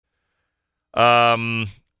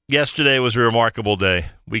Yesterday was a remarkable day.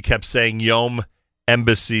 We kept saying Yom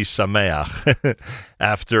Embassy Sameach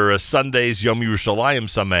after Sunday's Yom Yerushalayim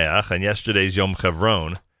Sameach and yesterday's Yom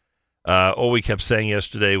Chevron. All we kept saying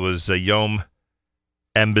yesterday was Yom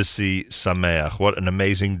Embassy Sameach. What an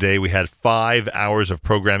amazing day. We had 5 hours of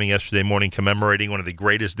programming yesterday morning commemorating one of the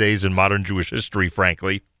greatest days in modern Jewish history,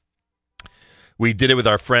 frankly. We did it with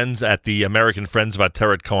our friends at the American Friends of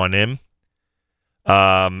Ateret Kohanim.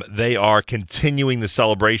 They are continuing the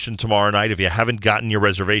celebration tomorrow night. If you haven't gotten your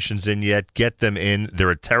reservations in yet, get them in.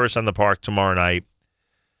 They're at Terrace on the Park tomorrow night.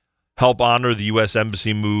 Help honor the U.S.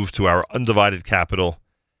 Embassy move to our undivided capital.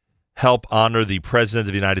 Help honor the President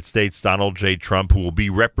of the United States, Donald J. Trump, who will be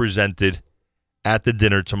represented at the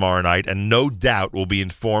dinner tomorrow night, and no doubt will be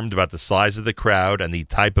informed about the size of the crowd and the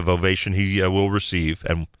type of ovation he will receive,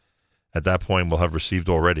 and at that point will have received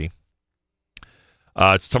already.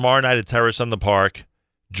 It's tomorrow night at Terrace on the Park,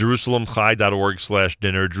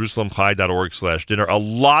 JerusalemChai.org/dinner, JerusalemChai.org/dinner. A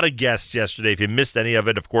lot of guests yesterday. If you missed any of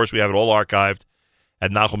it, of course, we have it all archived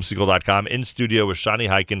at NachumSegal.com. In studio with Shani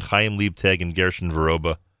Heiken, Chaim Liebtag, and Gershon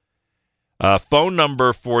Veroba. Phone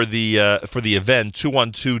number for the event,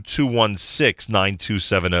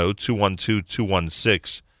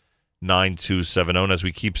 212-216-9270, 212-216-9270. And as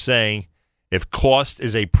we keep saying, if cost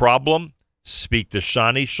is a problem, speak to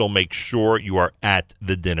Shani. She'll make sure you are at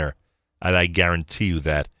the dinner. And I guarantee you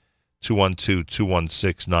that.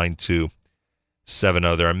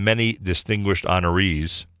 212-216-9270. There are many distinguished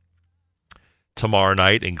honorees tomorrow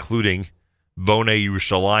night, including Bonei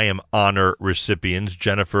Yerushalayim honor recipients,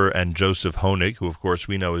 Jennifer and Joseph Honig, who, of course,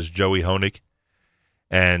 we know as Joey Honig,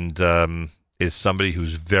 and is somebody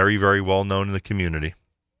who's very, very well known in the community.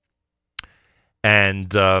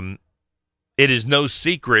 And it is no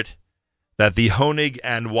secret that the Honig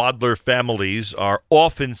and Wadler families are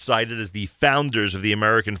often cited as the founders of the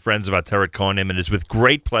American Friends of Ateret Kohanim, and it is with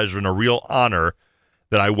great pleasure and a real honor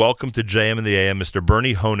that I welcome to JM and the AM Mr.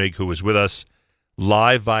 Bernie Honig, who is with us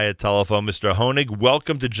live via telephone. Mr. Honig,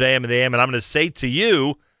 welcome to JM and the AM, and I'm going to say to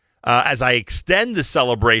you, as I extend the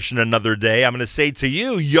celebration another day, I'm going to say to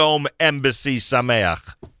you, Yom Embassy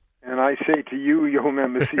Sameach. And I say to you, Yom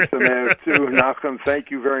Embassy Sameach, too. Nachum, thank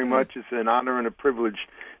you very much. It's an honor and a privilege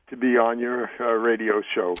to be on your radio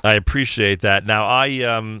show. I appreciate that. Now,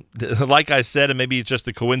 like I said, and maybe it's just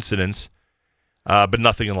a coincidence, but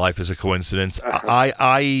nothing in life is a coincidence.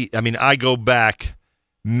 I mean, I go back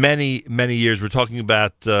many, many years. We're talking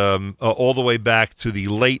about all the way back to the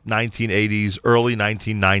late 1980s, early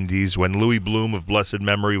 1990s, when Louis Bloom of blessed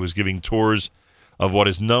memory was giving tours of what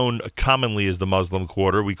is known commonly as the Muslim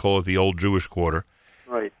Quarter. We call it the Old Jewish Quarter.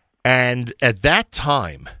 Right. And at that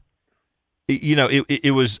time, you know,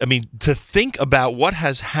 it was, I mean, to think about what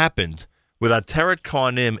has happened with Ateret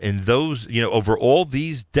Kohanim in those, you know, over all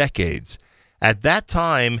these decades. At that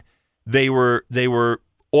time, they were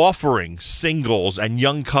offering singles and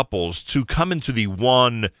young couples to come into the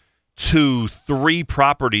 1, 2, 3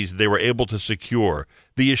 properties they were able to secure.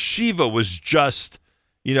 The yeshiva was just,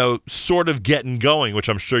 you know, sort of getting going, which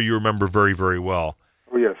I'm sure you remember very, very well.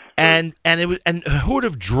 Oh, yes. And it was, and who would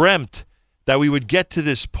have dreamt that we would get to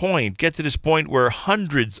this point where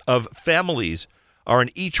hundreds of families are in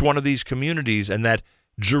each one of these communities, and that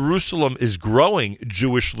Jerusalem is growing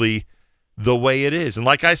Jewishly the way it is. And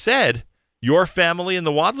like I said, your family and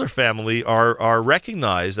the Wadler family are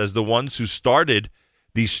recognized as the ones who started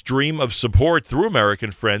the stream of support through American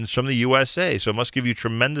Friends from the USA. So it must give you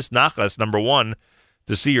tremendous nachas, number one,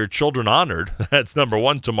 to see your children honored. That's number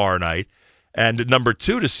one tomorrow night. And number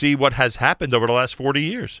two, to see what has happened over the last 40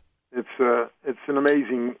 years. It's an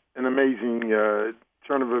amazing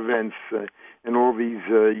turn of events in all these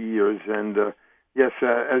years. And yes,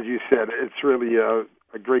 as you said, it's really a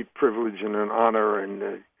great privilege and an honor,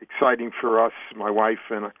 and exciting for us, my wife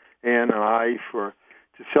and Ann and I, to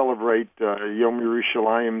celebrate Yom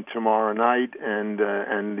Yerushalayim tomorrow night and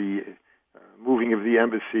the moving of the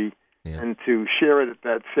embassy, and to share it at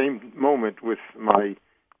that same moment with my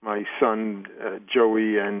son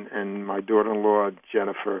Joey and my daughter-in-law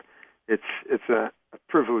Jennifer. It's a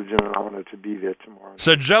privilege and an honor to be there tomorrow.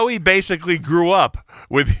 So Joey basically grew up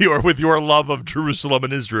with your love of Jerusalem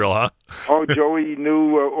and Israel, huh? Oh, Joey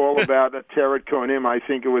knew all about Ateret Kohanim. I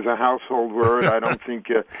think it was a household word. I don't think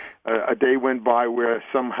a day went by where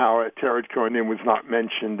somehow Ateret Kohanim was not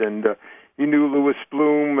mentioned. And he knew Louis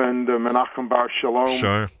Bloom and Menachem Bar Shalom.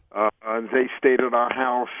 Sure. They stayed at our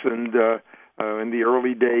house and in the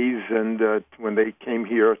early days, and when they came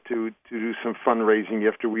here to do some fundraising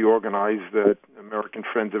after we organized the American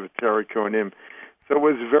Friends of Ateret Kohanim. So it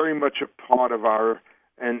was very much a part of our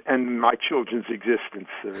and my children's existence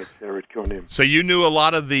there at Konim. So you knew a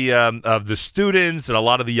lot of the students and a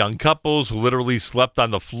lot of the young couples who literally slept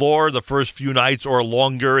on the floor the first few nights or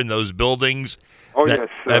longer in those buildings. Oh, yes.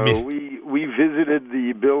 We visited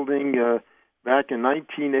the building back in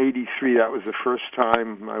 1983. That was the first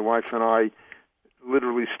time my wife and I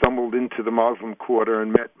literally stumbled into the Muslim Quarter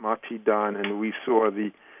and met Mati Dan, and we saw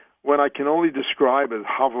what I can only describe as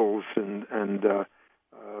hovels and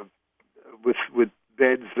with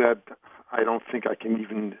beds that I don't think I can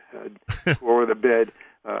even call it a bed.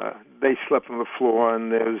 They slept on the floor,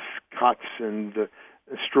 and there's cots and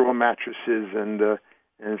straw mattresses, and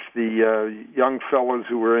if the young fellows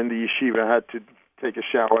who were in the yeshiva had to take a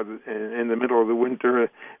shower in the middle of the winter,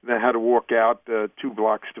 they had to walk out 2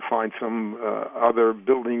 blocks to find some other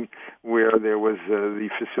building where there was the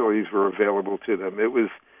facilities were available to them. It was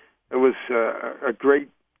a great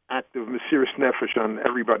act of Mesiras Nefesh on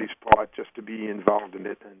everybody's part just to be involved in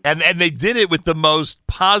it. And they did it with the most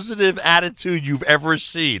positive attitude you've ever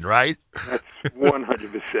seen, right? That's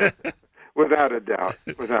 100%. Without a doubt.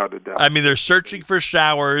 I mean, they're searching for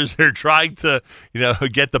showers. They're trying to,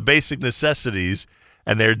 get the basic necessities,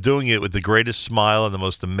 and they're doing it with the greatest smile and the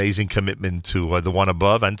most amazing commitment to the one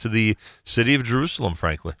above and to the city of Jerusalem,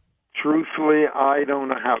 frankly. Truthfully, I don't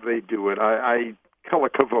know how they do it. I kol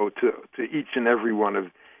hakavod to each and every one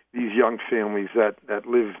of these young families that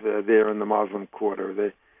live there in the Muslim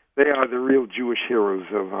Quarter. They are the real Jewish heroes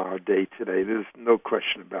of our day today. There's no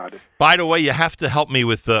question about it. By the way, you have to help me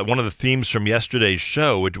with one of the themes from yesterday's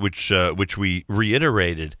show, which we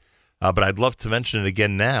reiterated, but I'd love to mention it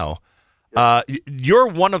again now. You're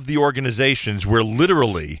one of the organizations where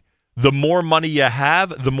literally the more money you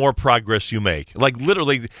have, the more progress you make. Like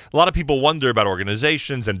literally, a lot of people wonder about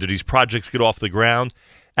organizations and do these projects get off the ground.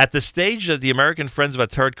 At the stage that the American Friends of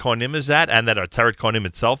Ateret Kohanim is at, and that Ateret Kohanim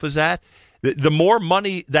itself is at, the more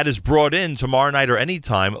money that is brought in tomorrow night or any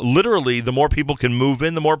time, literally, the more people can move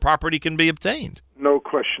in, the more property can be obtained. No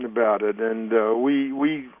question about it. And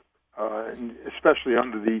we especially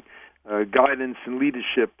under the guidance and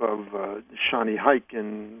leadership of Shani Haik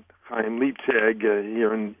and Chaim Liebtag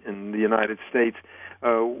here in the United States,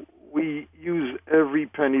 we use every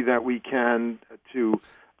penny that we can to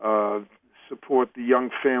support the young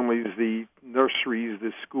families, the nurseries,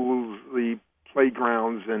 the schools, the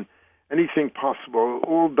playgrounds, and anything possible,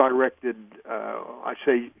 all directed,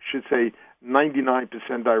 should say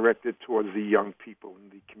 99% directed towards the young people in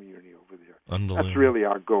the community over there. That's really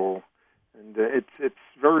our goal. And it's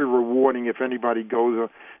very rewarding. If anybody goes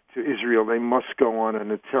to Israel, they must go on an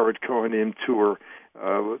Ateret Kohanim tour.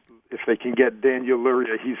 If they can get Daniel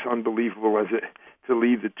Luria, he's unbelievable to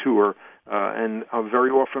lead the tour. And very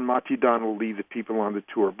often Mati Dan will lead the people on the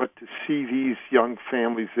tour. But to see these young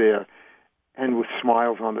families there, and with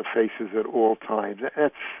smiles on their faces at all times,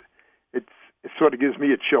 it sort of gives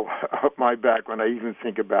me a chill up my back when I even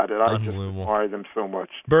think about it. I just admire them so much.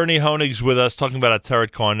 Bernie Honig's with us talking about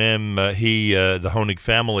Ateret Kohanim. The Honig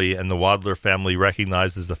family and the Wadler family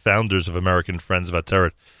recognized as the founders of American Friends of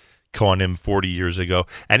Ateret Kohanim 40 years ago.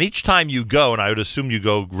 And each time you go, and I would assume you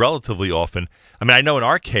go relatively often, I mean, I know in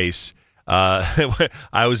our case,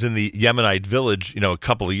 I was in the Yemenite village, a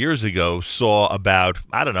couple of years ago, saw about,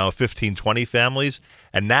 15, 20 families,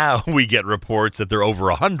 and now we get reports that there are over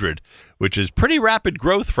 100, which is pretty rapid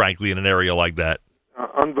growth, frankly, in an area like that.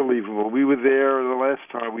 Unbelievable. We were there, the last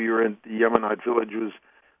time we were in the Yemenite village was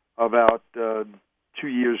about 2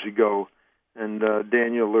 years ago, and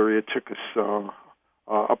Daniel Luria took us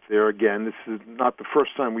up there again. This is not the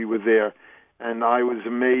first time we were there, and I was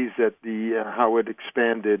amazed at how it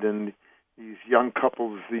expanded, and these young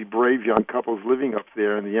couples, the brave young couples living up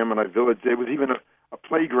there in the Yemenite village. There was even a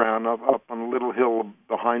playground up on a little hill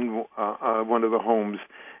behind one of the homes.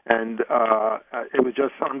 And it was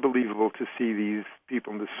just unbelievable to see these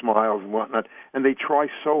people and the smiles and whatnot. And they try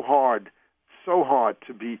so hard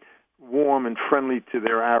to be warm and friendly to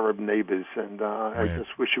their Arab neighbors. And I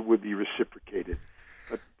just wish it would be reciprocated.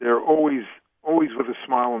 But they're always with a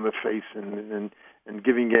smile on their face and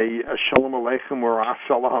giving a shalom aleichem or a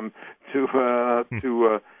salam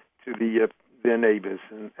to their neighbors,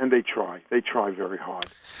 and they try very hard.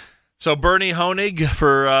 So Bernie Honig,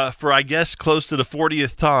 for I guess close to the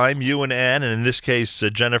 40th time, you and Ann, and in this case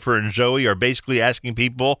Jennifer and Joey, are basically asking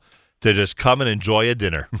people to just come and enjoy a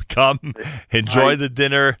dinner. Come, enjoy the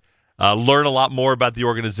dinner, learn a lot more about the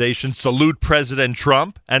organization, salute President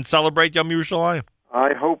Trump, and celebrate Yom Yerushalayim.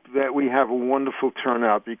 I hope that we have a wonderful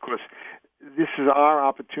turnout, because this is our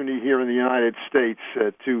opportunity here in the United States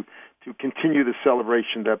to continue the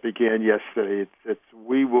celebration that began yesterday.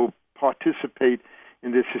 We will participate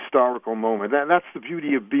in this historical moment. That's the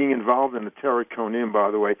beauty of being involved in the Torah Kohanim, by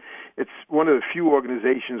the way. It's one of the few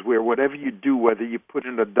organizations where whatever you do, whether you put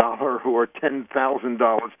in $1 or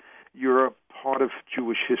 $10,000, you're a part of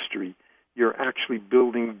Jewish history. You're actually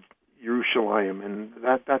building Yerushalayim, and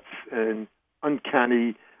that's an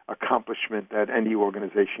uncanny accomplishment that any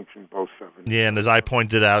organization can boast of. Yeah, and as I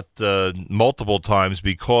pointed out multiple times,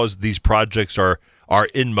 because these projects are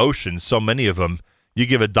in motion, so many of them, you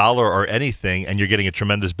give $1 or anything, and you're getting a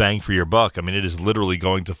tremendous bang for your buck. I mean, it is literally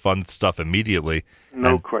going to fund stuff immediately.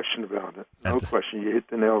 No question about it. No question. You hit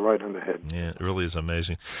the nail right on the head. Yeah, it really is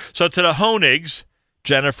amazing. So to the Honigs,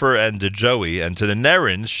 Jennifer and Joey, and to the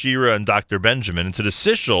Nerins, Shira and Dr. Benjamin, and to the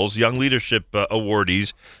Sichels, Young Leadership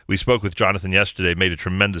awardees. We spoke with Jonathan yesterday, made a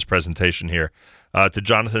tremendous presentation here. To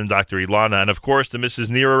Jonathan and Dr. Ilana, and of course to Mrs.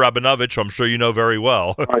 Nira Rabinovich, who I'm sure you know very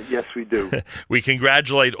well. Yes, we do. We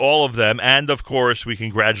congratulate all of them, and of course we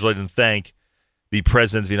congratulate and thank the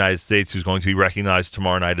President of the United States, who's going to be recognized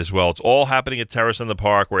tomorrow night as well. It's all happening at Terrace in the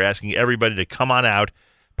Park. We're asking everybody to come on out,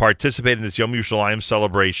 participate in this Yom Yerushalayim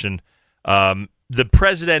celebration. The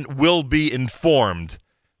President will be informed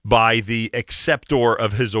by the acceptor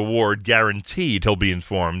of his award, guaranteed he'll be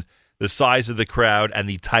informed, the size of the crowd and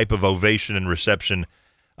the type of ovation and reception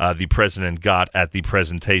the President got at the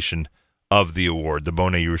presentation of the award, the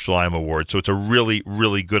Bonei Yerushalayim Award. So it's a really,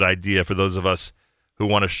 really good idea for those of us who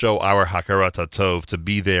want to show our Hakarat HaTov to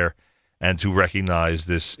be there and to recognize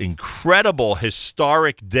this incredible,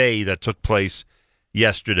 historic day that took place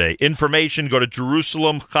yesterday. Information, go to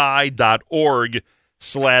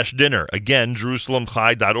JerusalemChai.org/dinner. Again,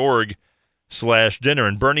 JerusalemChai.org/dinner.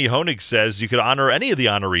 And Bernie Honig says you could honor any of the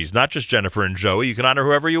honorees, not just Jennifer and Joey. You can honor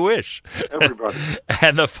whoever you wish. Everybody.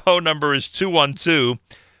 And the phone number is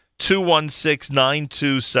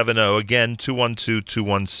 212-216-9270. Again,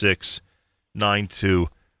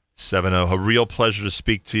 212-216-9270. A real pleasure to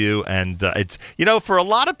speak to you. And it's, for a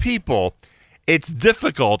lot of people, it's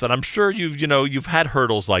difficult, and I'm sure you've had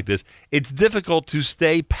hurdles like this. It's difficult to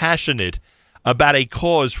stay passionate about a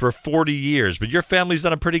cause for 40 years, but your family's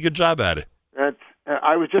done a pretty good job at it.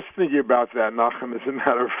 I was just thinking about that, Nachum, as a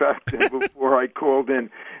matter of fact, before I called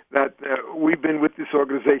in, that we've been with this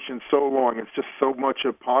organization so long. It's just so much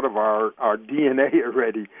a part of our DNA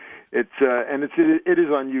already. It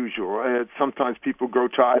is unusual. Sometimes people grow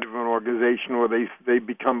tired of an organization or they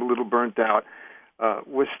become a little burnt out.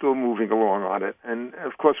 We're still moving along on it. And,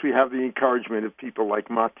 of course, we have the encouragement of people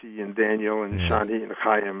like Mati and Daniel and Shani and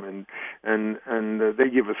Chaim, and they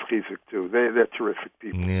give us chizuk, too. They're terrific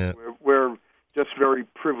people. Yeah. We're just very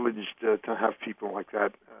privileged to have people like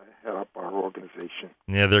that head up our organization.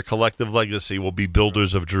 Yeah, their collective legacy will be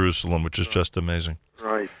builders of Jerusalem, which is just amazing.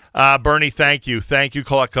 Right. Bernie, thank you. Thank you,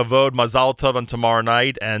 Kol HaKavod, Mazal Tov on tomorrow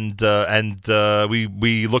night, and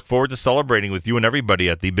we look forward to celebrating with you and everybody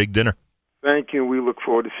at the big dinner. Thank you. We look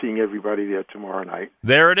forward to seeing everybody there tomorrow night.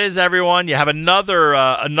 There it is, everyone. You have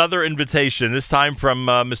another invitation, this time from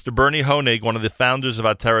Mr. Bernie Honig, one of the founders of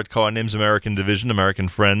Ateret Kohanim's American Division, American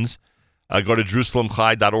Friends. Go to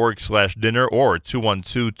JerusalemChai.org/dinner or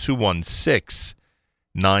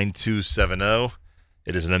 212-216-9270.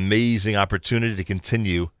 It is an amazing opportunity to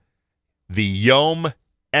continue the Yom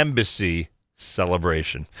Embassy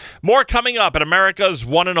celebration. More coming up at America's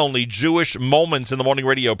one and only Jewish Moments in the Morning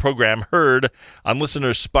radio program, heard on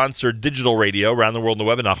listeners-sponsored digital radio around the world on the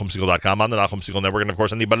web at NachumSegal.com, on the Nachum Segal Network, and, of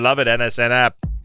course, on the beloved NSN app.